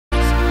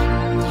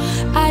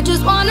I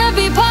just wanna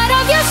be part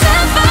of your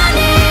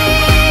symphony.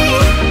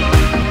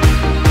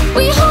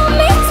 We hold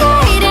me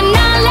tight and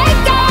not let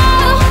go.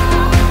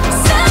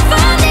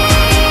 Symphony,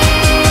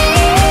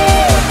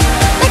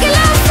 like a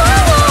love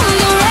song on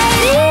the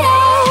radio.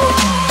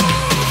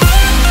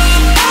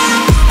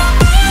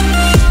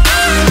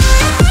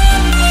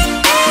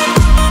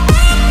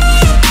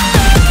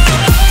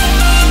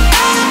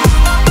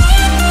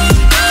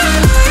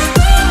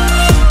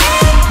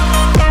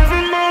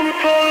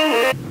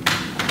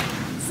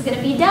 This is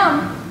gonna be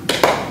dumb.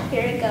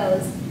 Here it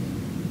goes.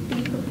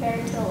 Be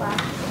prepared to laugh.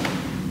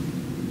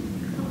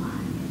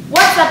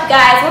 What's up,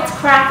 guys? What's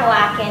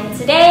crack-a-lackin'?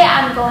 Today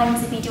I'm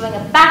going to be doing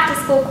a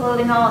back-to-school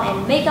clothing haul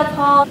and makeup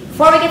haul.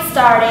 Before we get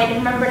started,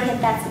 remember to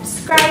hit that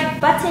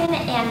subscribe button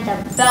and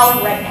the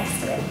bell right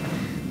next to it.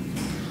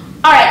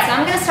 Alright, so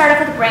I'm going to start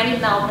off with Brandy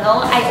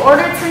Melville. I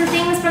ordered some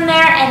things from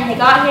there and they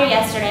got here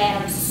yesterday,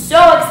 and I'm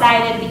so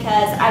excited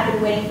because I've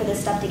been waiting for this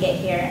stuff to get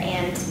here,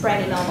 and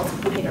Brandy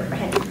Melville's a bigger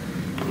brand.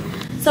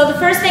 So the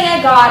first thing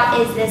I got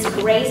is this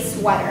gray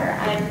sweater.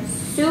 I'm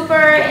super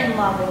in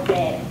love with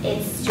it.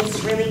 It's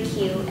just really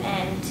cute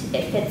and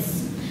it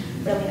fits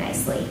really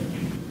nicely.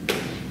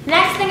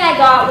 Next thing I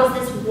got was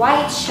this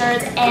white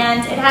shirt, and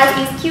it has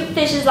these cute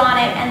fishes on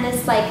it and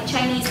this like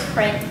Chinese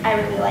print. I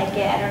really like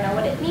it. I don't know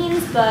what it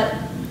means, but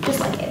just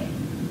like it.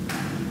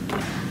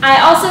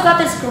 I also got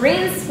this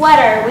green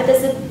sweater with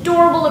this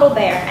adorable little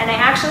bear, and I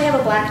actually have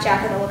a black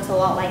jacket that looks a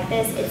lot like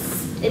this.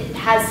 It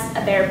has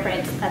a bear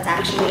print that's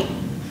actually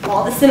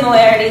all the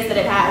similarities that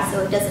it has,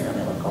 so it doesn't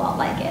really look a lot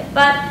like it.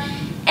 But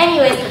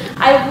anyways,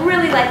 I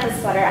really like this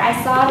sweater.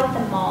 I saw it at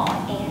the mall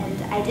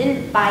and I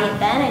didn't buy it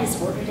then, I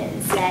just ordered it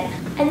instead.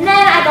 And then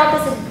I got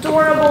this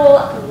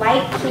adorable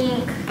light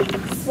pink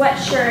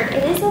sweatshirt.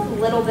 It is a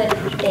little bit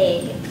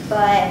big,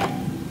 but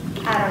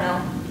I don't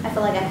know. I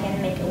feel like I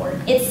can make it work.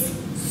 It's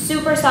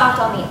super soft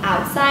on the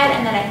outside,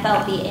 and then I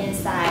felt the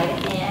inside,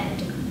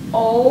 and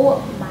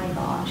oh my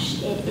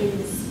gosh, it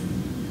is,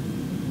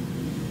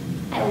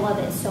 I love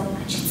it so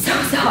much. It's so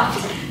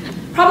soft.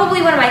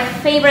 Probably one of my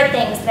favorite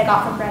things that I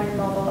got from Brandy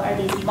Melville are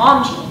these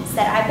mom jeans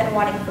that I've been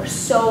wanting for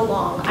so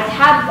long. I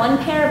had one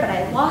pair, but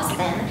I lost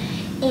them,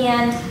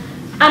 and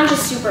I'm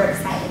just super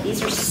excited.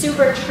 These are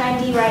super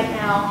trendy right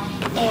now,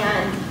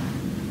 and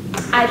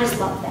I just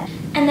love them.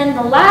 And then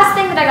the last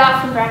thing that I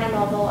got from Brandy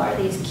Melville are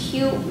these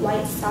cute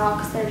white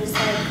socks. They're just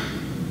like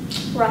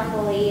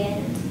ruffly,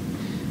 and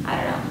I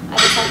don't know. I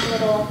just like a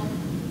little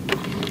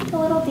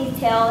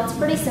detail. It's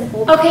pretty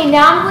simple. Okay,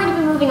 now I'm going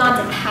to be moving on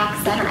to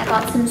PacSun. I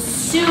got some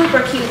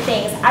super cute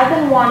things. I've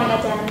been wanting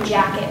a denim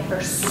jacket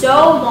for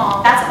so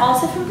long. That's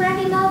also from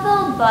Brandy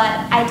Melville, but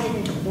I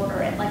didn't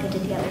order it like I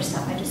did the other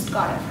stuff. I just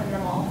got it from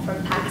them all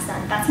from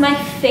PacSun. That's my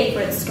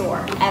favorite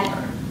store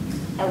ever.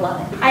 I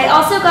love it. I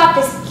also got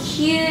this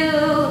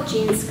cute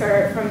jean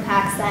skirt from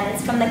PacSun.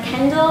 It's from the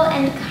Kendall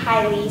and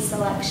Kylie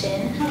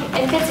selection.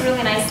 It fits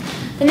really nice.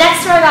 The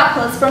next store I got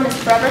clothes from is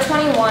Forever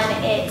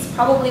 21. It's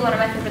probably one of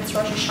my favorite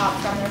stores to shop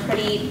from. They're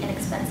pretty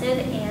inexpensive,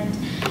 and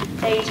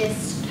they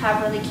just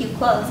have really cute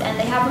clothes. And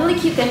they have really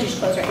cute vintage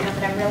clothes right now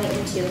that I'm really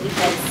into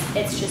because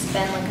it's just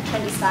been like a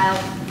trendy style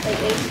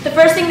lately. The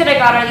first thing that I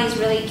got are these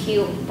really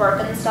cute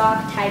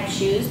Birkenstock type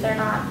shoes. They're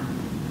not,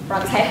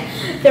 wrong side.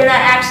 They're not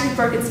actually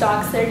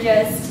Birkenstocks. They're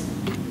just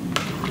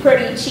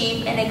pretty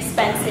cheap and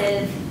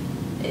expensive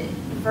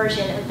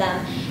version of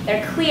them.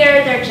 They're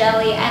clear, they're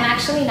jelly. I'm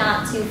actually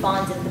not too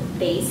fond of the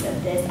base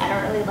of this. I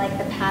don't really like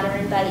the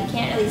pattern, but you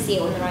can't really see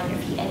it when they're on your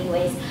feet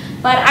anyways.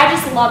 But I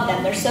just love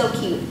them. They're so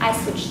cute. I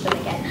switched them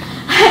again.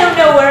 I don't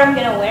know where I'm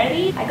gonna wear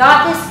these. I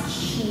got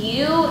this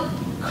cute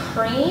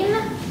cream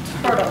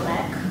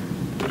turtleneck,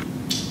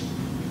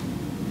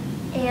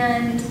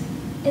 and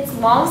it's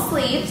long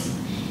sleeves,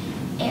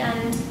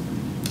 and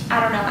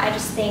I don't know, I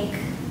just think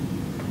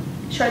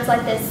shirts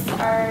like this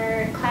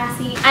are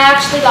classy. I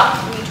actually got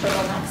 3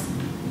 turtlenecks,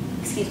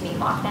 excuse me,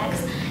 mock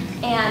necks,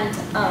 and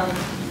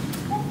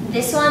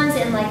this one's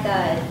in like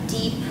a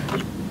deep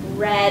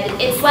red.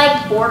 It's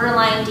like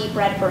borderline deep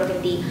red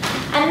burgundy.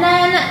 And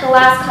then the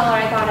last color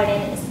I got it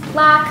in is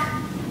black.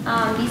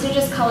 These are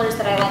just colors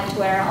that I like to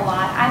wear a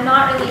lot. I'm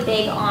not really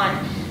big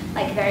on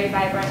like very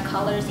vibrant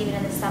colors, even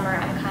in the summer.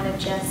 I'm kind of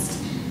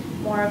just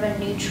more of a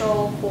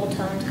neutral, cool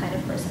toned kind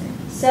of person.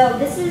 So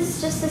this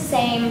is just the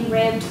same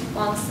ribbed,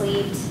 long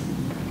sleeved.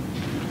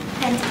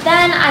 And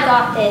then I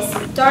got this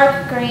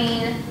dark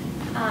green,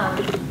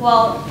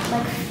 well,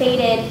 like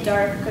faded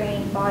dark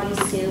green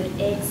bodysuit.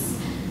 It's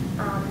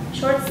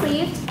short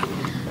sleeved.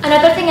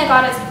 Another thing I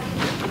got is,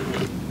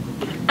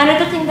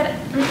 another thing that,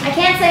 I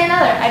can't say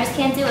another, I just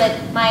can't do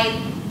it. My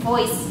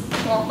voice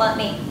won't let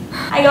me.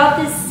 I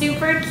got this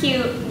super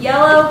cute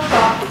yellow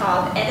crop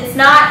top, and it's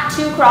not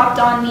too cropped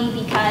on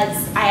me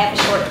because I have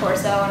a short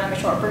torso and I'm a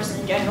short person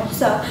in general,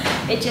 so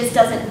it just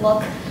doesn't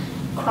look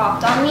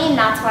cropped on me, and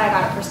that's why I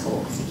got it for school,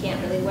 because you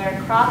can't really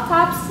wear crop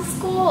tops to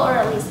school, or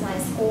at least my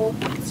school.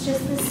 It's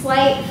just this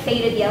light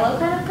faded yellow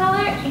kind of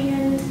color,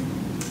 and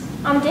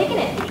I'm digging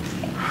it.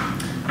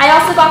 I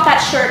also got that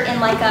shirt in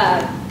like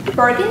a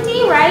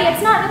burgundy, right?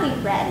 It's not really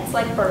red, it's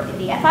like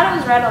burgundy. I thought it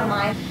was red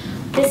online,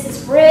 This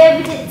is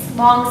ribbed, it's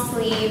long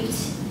sleeved,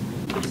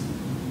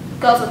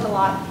 goes with a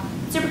lot.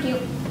 Super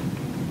cute.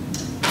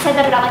 Said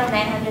that about like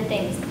 900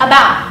 things.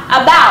 About.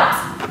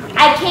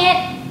 I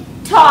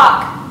can't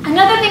talk.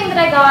 Another thing that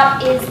I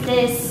got is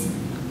this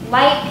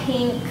light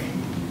pink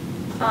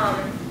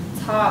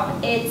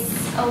top.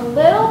 It's a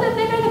little bit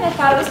bigger than I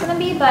thought it was going to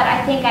be, but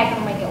I think I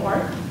can make it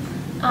work.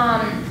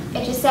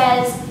 It just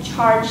says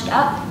charged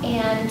up,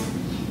 and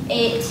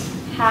it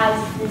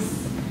has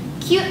this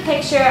cute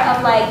picture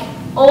of like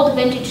old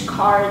vintage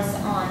cars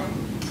on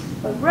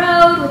the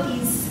road with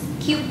these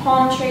cute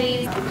palm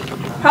trees.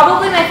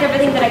 Probably my favorite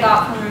thing that I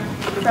got from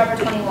Forever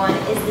 21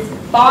 is this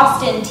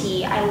Boston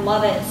tee. I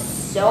love it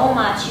so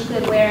much. You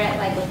could wear it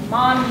like with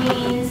mom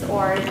jeans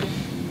or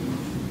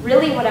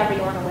really whatever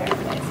you want to wear it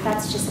with.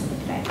 That's just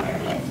something that I wear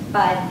it with.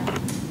 But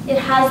it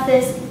has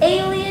this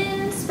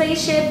alien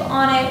spaceship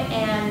on it,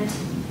 and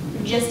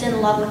I'm just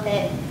in love with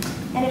it.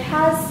 And it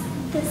has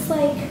this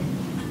like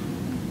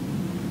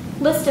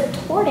list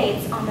of tour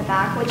dates on the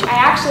back, which I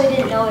actually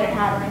didn't know that it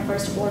had when I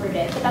first ordered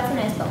it, but that's a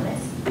nice bonus.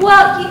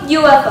 Well,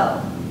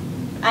 UFO.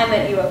 I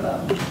meant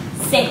UFO.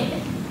 Same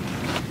thing.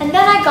 And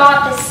then I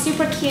got this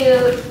super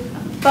cute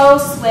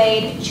faux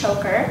suede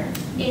choker.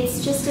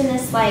 It's just in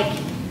this like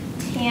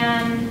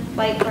tan,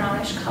 light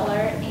brownish color,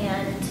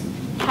 and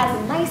has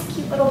a nice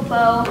cute little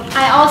bow.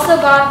 I also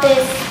got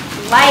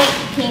this light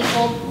pink,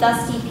 well,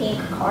 dusty pink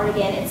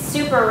cardigan. It's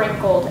super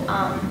wrinkled.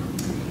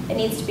 It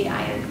needs to be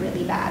ironed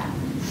really bad.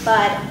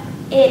 But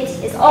it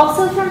is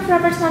also from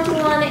Forever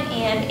 21,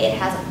 and it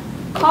has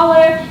a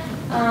collar.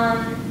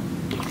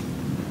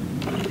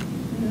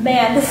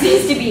 Man, this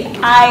needs to be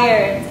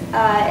ironed.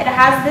 It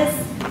has this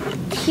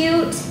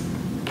cute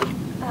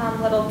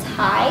little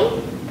tie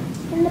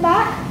in the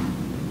back.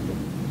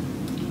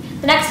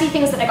 The next few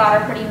things that I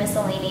got are pretty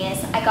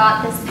miscellaneous. I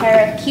got this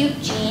pair of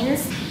cute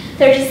jeans.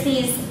 They're just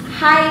these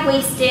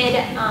high-waisted,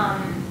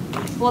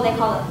 well, they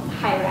call it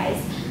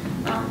high-rise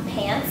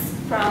pants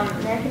from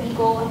American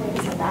Eagle. I already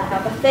said that.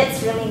 Now, the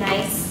fit's really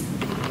nice.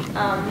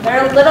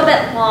 They're a little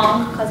bit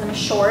long because I'm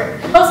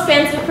short. Those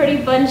pants are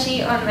pretty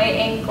bunchy on my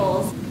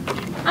ankles.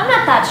 I'm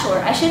not that short.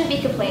 I shouldn't be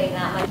complaining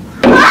that much.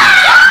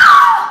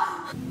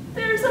 Ah!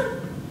 There's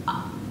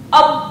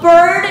a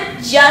bird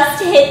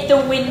just hit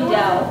the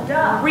window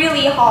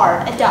really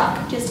hard. A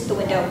duck just hit the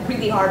window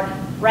really hard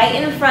right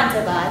in front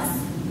of us.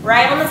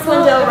 Right on this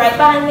window, right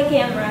behind the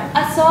camera.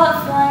 I saw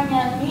it flying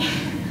at me.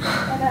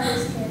 And I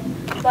was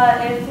scared.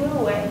 But it flew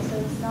away, so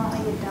it's not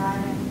like it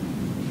died.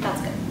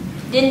 That's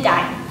good. Didn't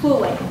die. Flew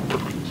away.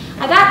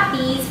 I got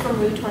these from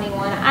Rue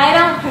 21. I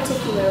don't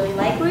particularly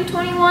like Rue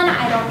 21.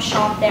 I don't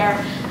shop there.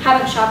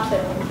 Haven't shopped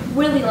there in a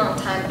really long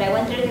time, but I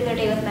went there the other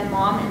day with my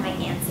mom and my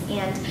aunts,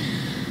 and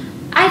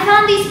I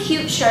found these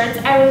cute shirts.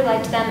 I really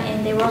liked them,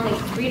 and they were only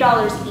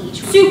 $3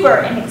 each.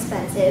 Super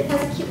inexpensive. It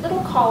has a cute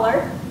little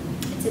collar.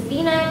 It's a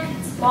V-neck.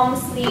 It's long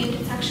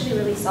sleeved. It's actually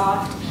really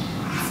soft.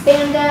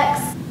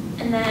 Spandex.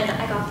 And then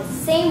I got the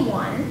same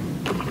one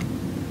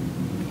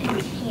in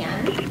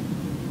tan.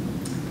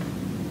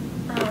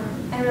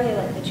 I really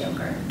like the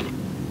choker.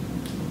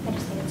 I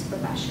just think it's super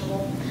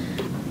fashionable.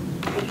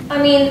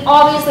 I mean,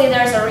 obviously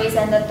there's a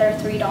reason that they're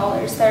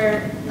 $3.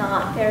 They're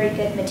not very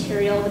good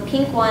material. The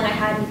pink one I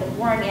hadn't even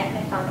worn yet, and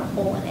I found a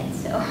hole in it,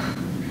 so.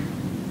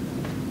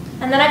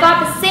 And then I got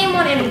the same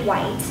one in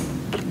white.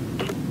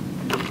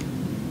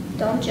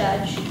 Don't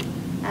judge.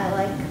 I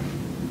like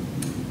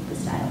the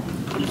style.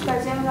 You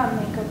guys haven't got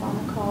makeup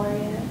on the collar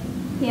yet.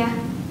 Yeah.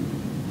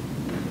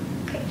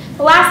 Okay.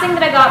 The last thing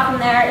that I got from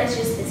there is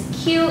just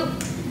this cute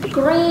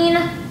green,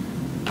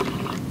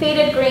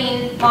 faded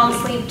green, long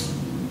sleeved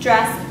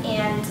dress,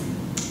 and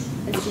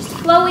it's just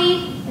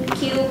flowy and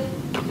cute.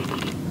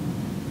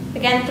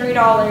 Again, $3.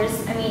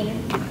 I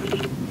mean,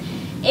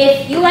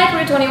 if you like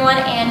Rue 21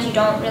 and you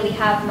don't really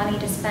have money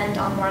to spend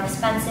on more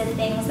expensive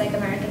things like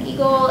American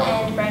Eagle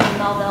and Brandon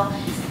Melville,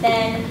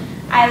 then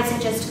I would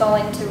suggest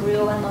going to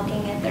Rue and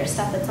looking at their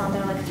stuff that's on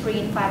their like $3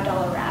 and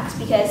 $5 racks,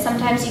 because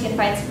sometimes you can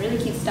find some really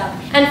cute stuff.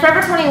 And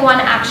Forever 21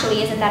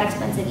 actually isn't that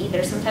expensive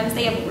either. Sometimes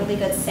they have really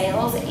good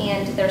sales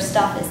and their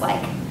stuff is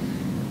like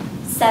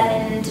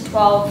 $7 to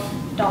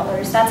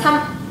 $12. That's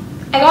how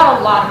I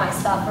got a lot of my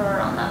stuff for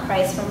around that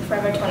price from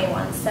Forever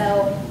 21.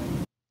 So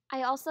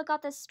I also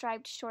got this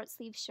striped short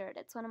sleeve shirt.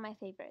 It's one of my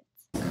favorites.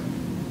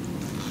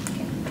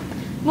 Okay.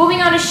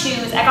 Moving on to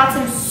shoes, I got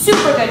some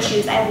super good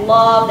shoes. I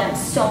love them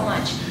so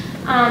much.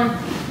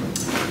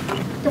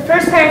 The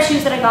first pair of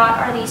shoes that I got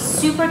are these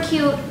super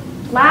cute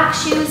black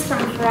shoes from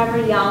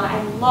Forever Young.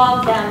 I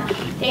love them.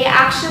 They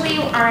actually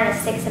are a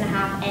 6.5,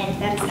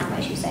 and that is not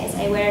my shoe size.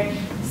 I wear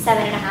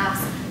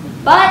 7.5s,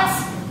 but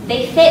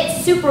they fit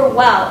super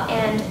well,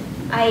 and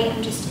I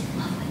am just in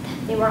love with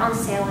them. They were on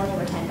sale and they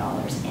were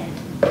 $10, and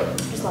I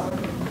just love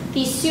them.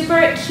 These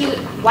super cute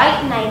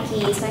white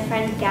Nikes. My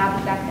friend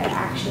Gabby back there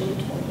actually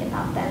told me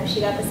about them.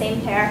 She got the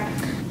same pair.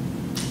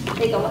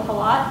 They go with a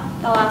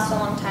lot. They'll last a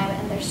long time,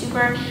 and they're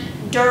super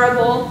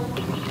durable.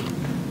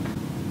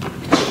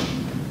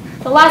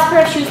 The last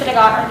pair of shoes that I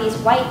got are these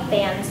white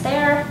Vans.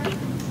 They're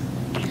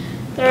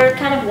They're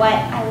kind of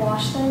wet. I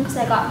washed them because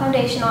I got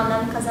foundation on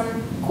them because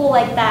I'm cool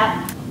like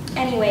that.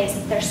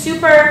 Anyways, they're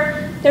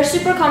super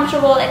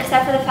comfortable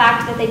except for the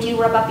fact that they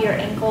do rub up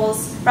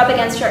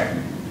against your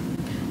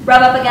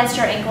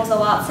ankles a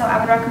lot. So I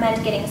would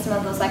recommend getting some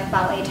of those like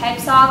ballet type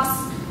socks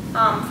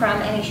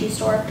from any shoe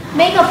store.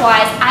 Makeup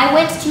wise, I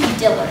went to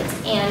Dillard's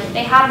and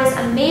they have this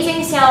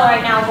amazing sale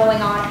right now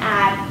going on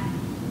at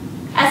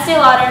Estee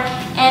Lauder,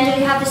 and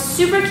they have this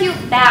super cute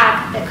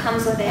bag that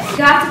comes with it.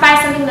 You have to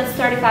buy something that's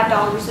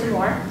 $35 or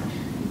more,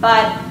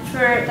 but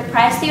for the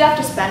price that you have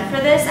to spend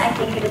for this, I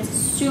think that it's a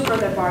super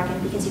good bargain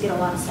because you get a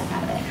lot of stuff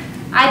out of it.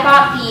 I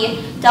bought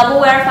the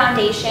Double Wear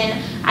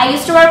foundation. I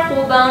used to wear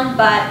Cool Bone,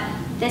 but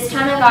this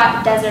time I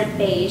got Desert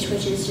Beige,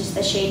 which is just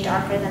the shade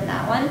darker than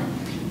that one.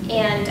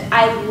 And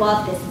I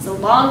love this. It's a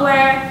long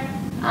wear.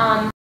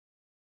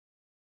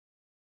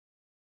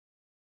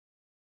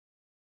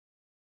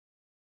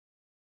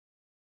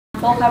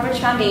 Full coverage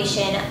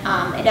foundation.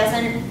 It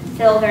doesn't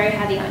feel very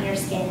heavy on your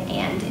skin,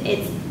 and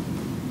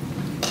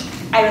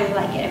I really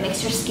like it. It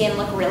makes your skin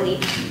look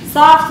really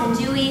soft and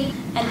dewy.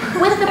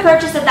 And with the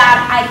purchase of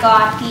that, I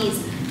got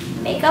these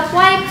makeup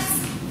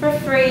wipes for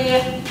free,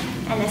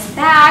 and this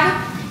bag,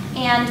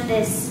 and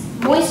this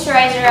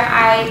moisturizer.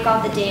 I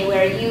got the day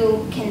where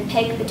you can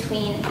pick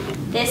between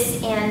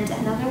this and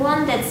another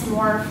one that's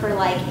more for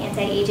like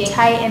anti-aging.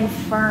 Tight and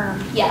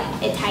firm. Yeah,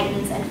 it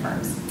tightens and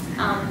firms.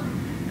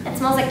 It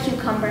smells like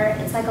cucumber.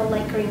 It's like a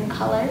light green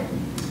color,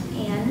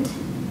 and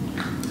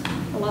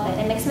I love it.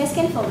 It makes my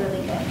skin feel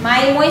really good.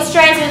 My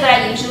moisturizer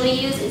that I usually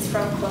use is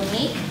from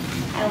Clinique.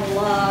 I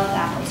love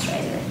that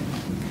moisturizer.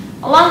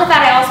 Along with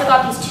that, I also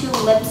got these 2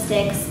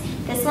 lipsticks.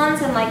 This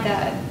one's in like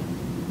a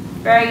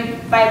very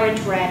vibrant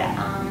red.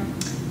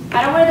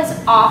 I don't wear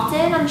this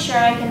often. I'm sure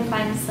I can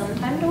find some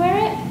time to wear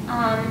it.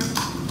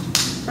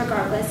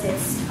 Regardless,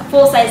 it's a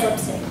full-size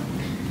lipstick.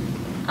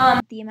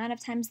 The amount of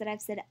times that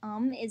I've said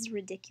is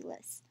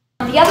ridiculous.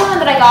 The other one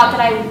that I got that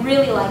I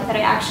really like, that I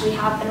actually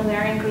have been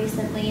wearing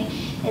recently,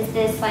 is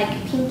this like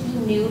pinky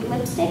nude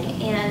lipstick,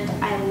 and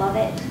I love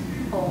it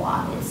a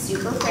lot. It's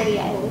super pretty.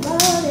 I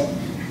love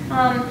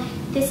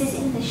it. This is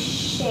in the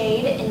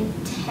shade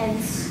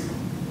Intense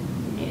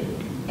Nude.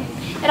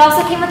 It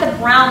also came with a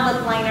brown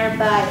lip liner,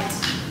 but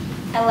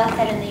I left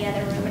that in the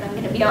other room, and I'm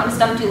going to be honest,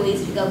 I'm too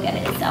lazy to go get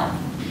it. So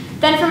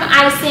then from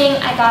Icing,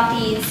 I got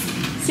these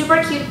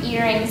super cute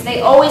earrings. They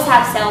always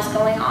have sales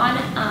going on,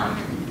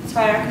 so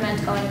I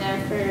recommend going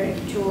there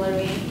for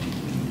jewelry.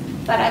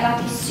 But I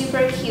got these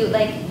super cute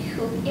like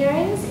hoop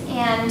earrings,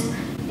 and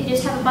they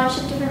just have a bunch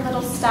of different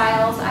little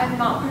styles. I'm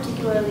not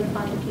particularly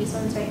fond of these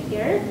ones right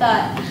here,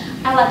 but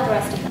I like the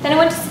rest of them. Then I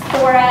went to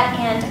Sephora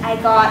and I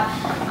got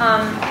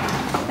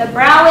the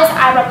Brow Wiz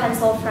eyebrow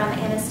pencil from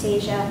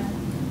Anastasia.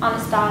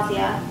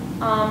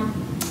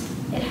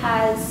 It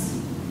has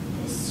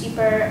this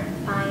super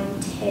fine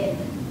tip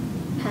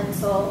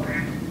pencil.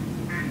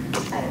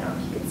 I don't know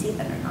if you could see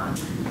that or not.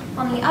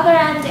 On the other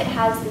end, it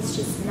has this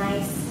just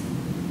nice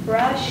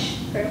brush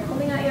for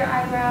combing out your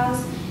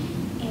eyebrows,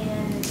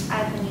 and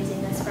I've been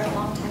using this for a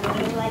long time. I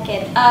really like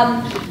it.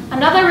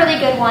 Another really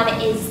good one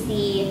is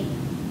the,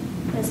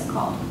 what is it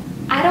called?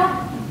 I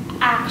don't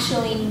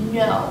actually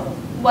know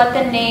what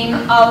the name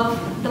of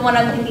the one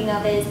I'm thinking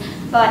of is,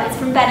 but it's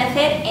from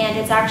Benefit, and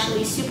it's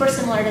actually super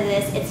similar to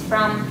this. It's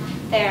from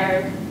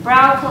their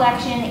brow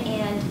collection,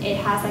 and it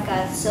has like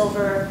a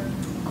silver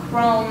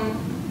chrome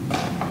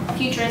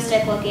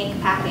futuristic looking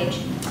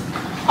package.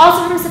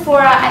 Also from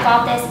Sephora, I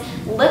got this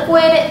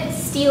liquid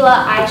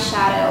Stila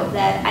eyeshadow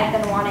that I've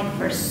been wanting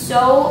for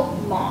so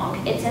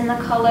long. It's in the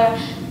color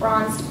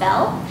Bronzed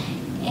Belle,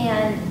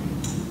 and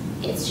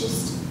it's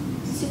just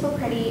super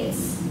pretty.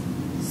 It's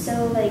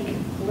so like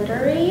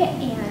glittery,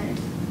 and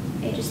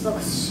it just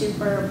looks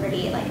super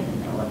pretty like in the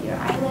middle of your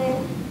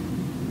eyelid.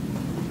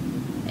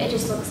 It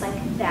just looks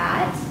like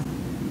that.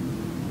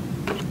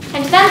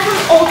 And then from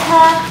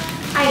Ulta,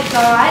 I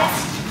got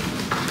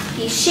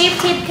the Shape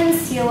Tape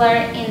Concealer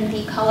in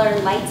the color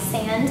Light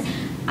Sand.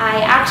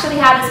 I actually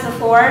had this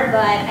before,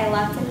 but I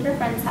left it at a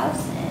friend's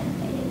house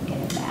and I didn't get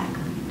it back.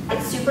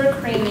 It's super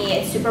creamy,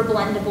 it's super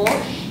blendable,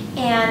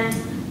 and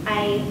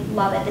I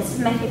love it. This is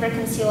my favorite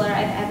concealer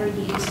I've ever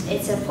used.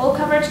 It's a full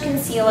coverage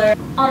concealer.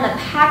 On the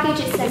package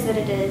it says that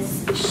it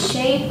is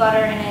shea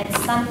butter and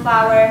it's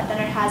sunflower, then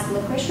it has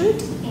licorice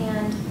root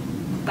and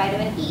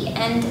vitamin E,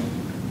 and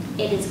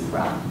it is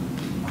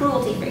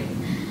cruelty free.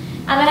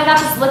 And then I got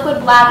this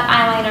liquid black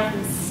eyeliner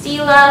from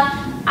Stila.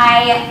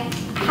 I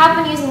have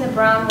been using the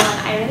brown one.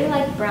 I really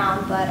like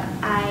brown, but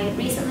I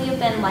recently have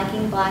been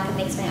liking black. It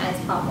makes my eyes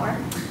pop more.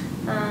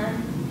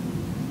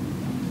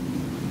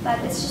 But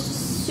it's just a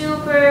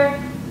super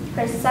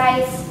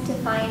precise,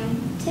 defined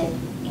tip,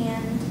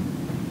 and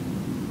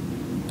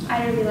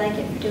I really like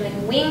it for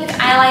doing winged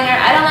eyeliner.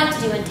 I don't like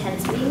to do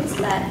intense wings,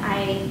 but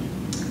I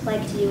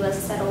like to do a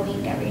subtle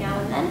wing every now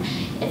and then.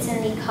 It's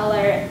in the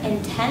color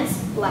Intense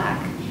Black,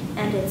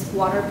 and it's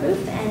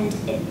waterproof, and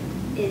it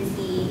is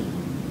the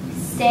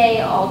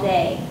Stay All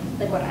Day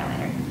liquid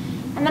eyeliner.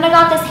 And then I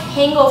got this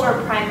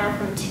hangover primer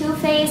from Too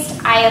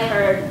Faced. I have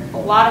heard a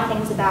lot of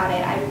things about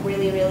it. I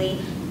really, really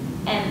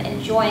am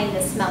enjoying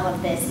the smell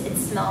of this. It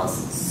smells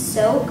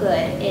so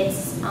good.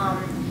 It's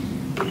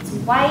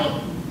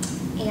white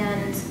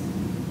and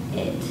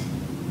it's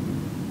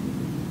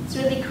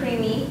really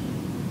creamy.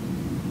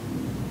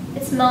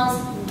 It smells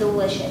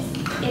delicious.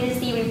 It is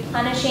the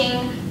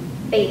Replenishing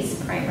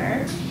Base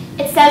Primer.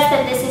 It says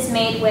that this is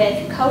made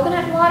with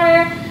coconut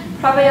water,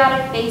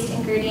 probiotic-based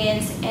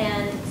ingredients,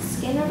 and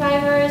skin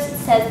revivers. It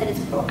says that it's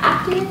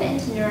proactive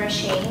and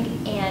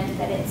nourishing and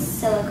that it's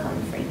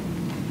silicone-free.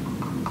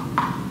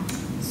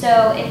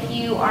 So if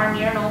you are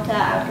near Ulta,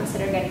 I would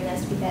consider getting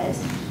this because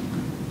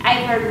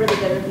I've heard really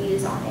good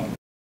reviews on it.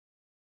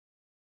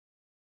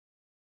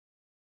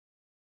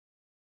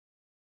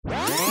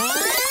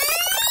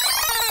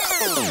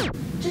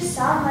 Just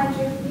sound like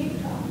you're big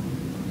dog.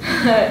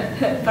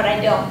 But I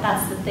don't,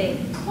 that's the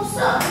thing. What's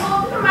up,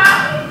 Mom? Come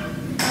out.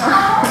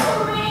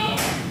 Oh,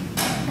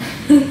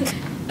 man.